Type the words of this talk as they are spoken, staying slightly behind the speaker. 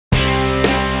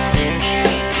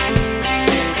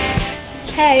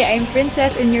Hi, I'm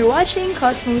Princess and you're watching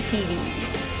Cosmo TV.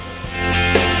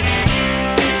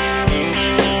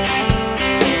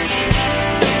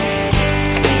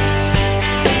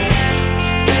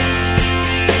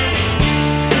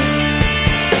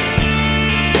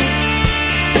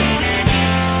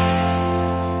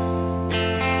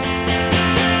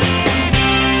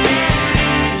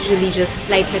 Usually just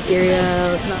light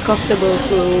material, comfortable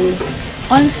clothes.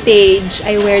 On stage,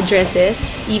 I wear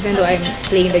dresses, even though I'm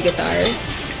playing the guitar.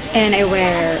 And I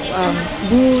wear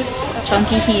boots,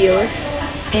 chunky heels,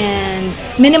 and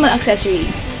minimal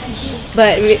accessories.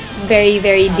 But very,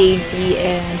 very dainty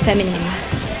and feminine.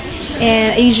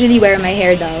 And I usually wear my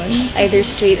hair down, either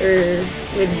straight or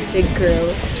with big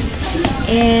curls.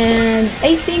 And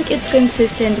I think it's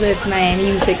consistent with my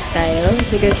music style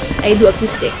because I do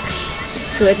acoustic.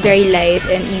 So it's very light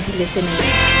and easy listening.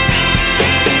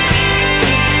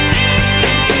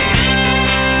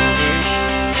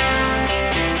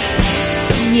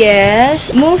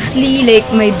 Yes, mostly like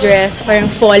my dress parang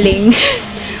falling.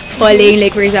 Falling,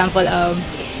 like for example,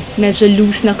 medyo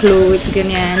loose na clothes,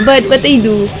 ganyan. But what I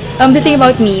do, the thing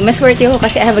about me, maswerte ako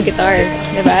kasi I have a guitar,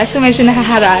 diba? So medyo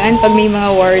nakaharangan pag may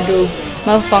mga wardrobe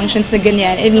malfunctions na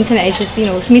ganyan. And minsan I just,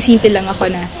 sumisimple lang ako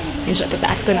na medyo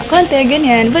tataas ko na konti,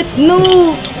 ganyan. But no,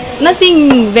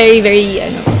 nothing very,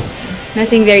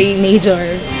 nothing very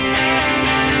major.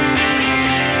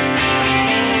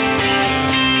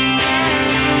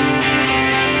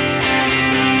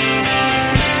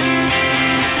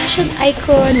 Fashion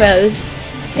icon, well,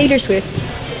 Taylor Swift.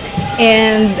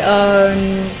 And,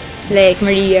 like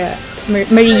Marie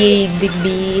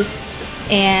Digby.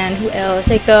 And who else?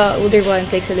 Like the older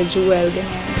ones, like Celeb, ganyan.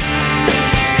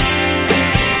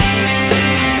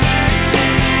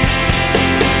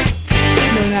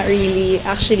 Not really.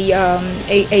 Actually,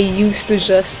 I used to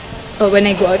just, when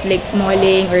I go out like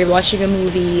malling or watching a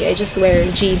movie, I just wear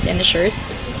jeans and a shirt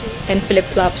and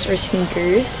flip-flops or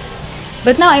sneakers.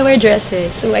 But now I wear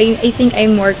dresses, so I think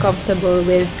I'm more comfortable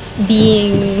with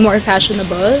being more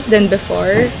fashionable than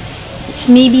before. It's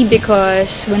maybe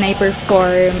because when I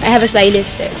perform, I have a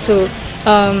stylist so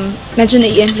medyo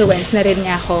na-i-influence na rin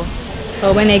niya ako.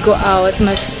 When I go out,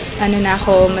 mas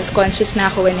conscious na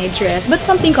ako when I dress, but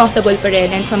something comfortable pa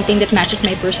rin and something that matches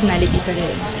my personality pa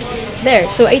rin. There,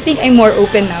 so I think I'm more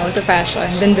open now to fashion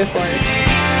than before.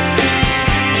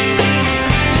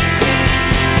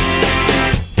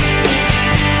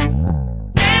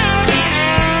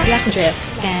 Black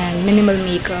dress and minimal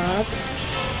makeup.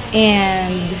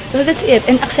 And, well, that's it.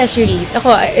 And accessories.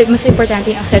 Ako, mas importante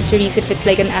yung accessories if it's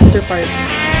like an after party.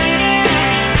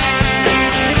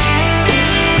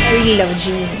 I really love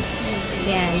jeans.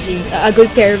 Yeah, jeans. A good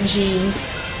pair of jeans.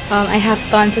 I have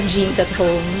tons of jeans at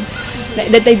home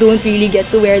that I don't really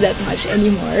get to wear that much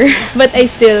anymore. But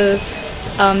I still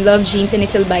love jeans and I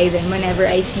still buy them whenever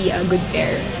I see a good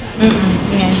pair.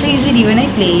 Yeah, so usually when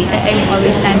I play, I'm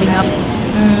always standing up.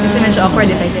 Kasi medyo awkward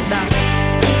if I sit down.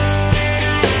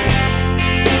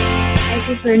 I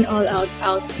prefer an all-out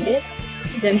outfit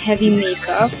than heavy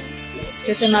makeup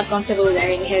because I'm not comfortable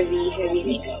wearing heavy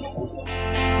makeup.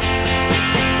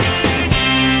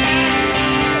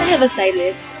 I have a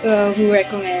stylist who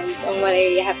recommends on what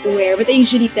I have to wear, but I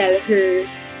usually tell her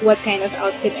what kind of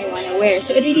outfit I want to wear.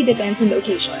 So it really depends on the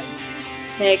occasion,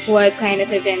 like what kind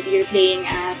of event you're playing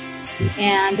at,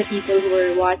 and the people who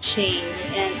are watching,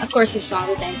 and of course the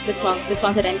songs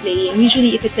that I'm playing.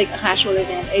 Usually, if it's like a casual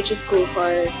event, I just go for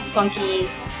a funky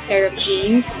pair of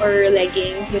jeans or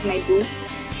leggings with my boots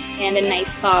and a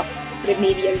nice top with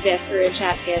maybe a vest or a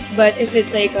jacket. But if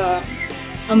it's like a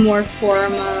more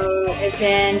formal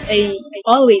event, I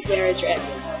always wear a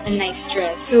dress, a nice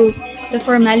dress. So the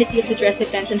formality of the dress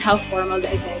depends on how formal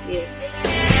the event is.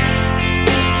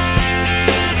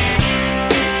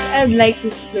 I'd like to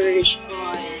splurge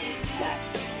on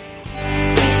bags.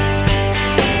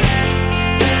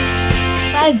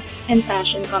 Fads and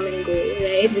fashion come and go,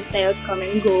 right? The styles come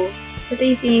and go. But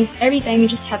I think every time you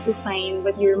just have to find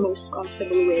what you're most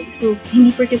comfortable with. So, hindi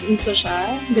porket uso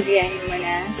siya, gagayahin mo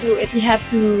na. So, you have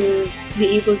to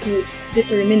be able to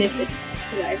determine if it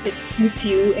suits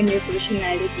you and your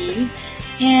personality.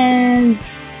 And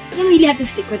you don't really have to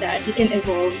stick with that. You can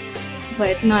evolve,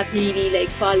 but not really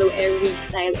like follow every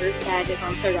style or fad that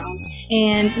comes around.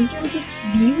 And in terms of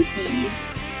beauty,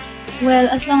 well,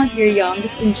 as long as you're young,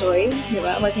 just enjoy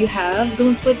what you have.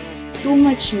 Don't put too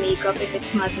much makeup if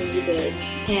it's not needed.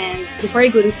 And before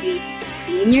you go to sleep,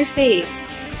 clean your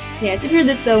face. Yeah, so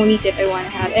that's the only tip I want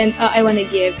to have and I want to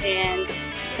give. And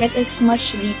get as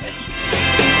much sleep as you can.